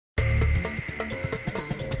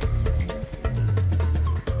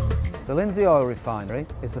The Lindsey Oil Refinery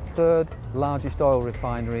is the third largest oil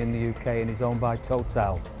refinery in the UK and is owned by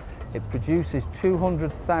Total. It produces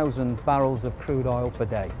 200,000 barrels of crude oil per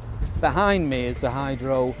day. Behind me is the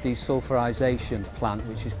hydro desulphurization plant,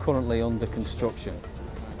 which is currently under construction.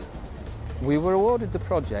 We were awarded the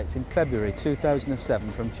project in February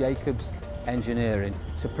 2007 from Jacobs Engineering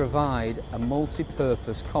to provide a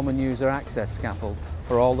multi-purpose common user access scaffold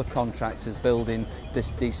for all the contractors building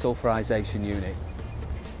this desulphurization unit.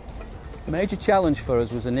 The major challenge for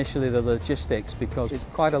us was initially the logistics, because it's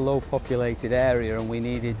quite a low populated area and we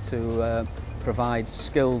needed to provide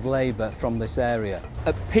skilled labour from this area.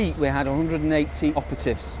 At peak we had 180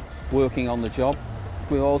 operatives working on the job.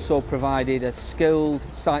 We also provided a skilled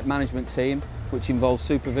site management team which involves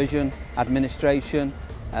supervision, administration,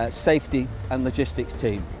 safety and logistics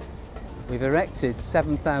team. We've erected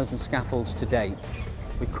 7,000 scaffolds to date.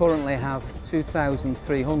 We currently have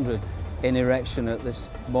 2,300 in erection at this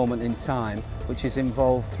moment in time, which has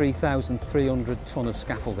involved 3,300 tonne of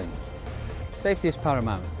scaffolding. Safety is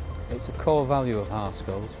paramount. It's a core value of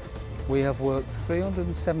Harsco's. We have worked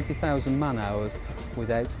 370,000 man-hours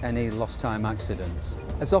without any lost time accidents.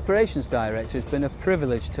 As Operations Director, it's been a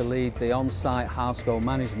privilege to lead the on-site Harsco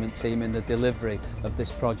management team in the delivery of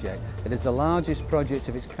this project. It is the largest project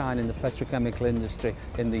of its kind in the petrochemical industry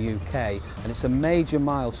in the UK, and it's a major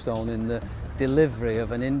milestone in the delivery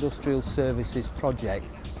of an industrial services project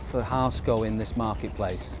for Harsco in this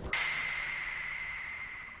marketplace.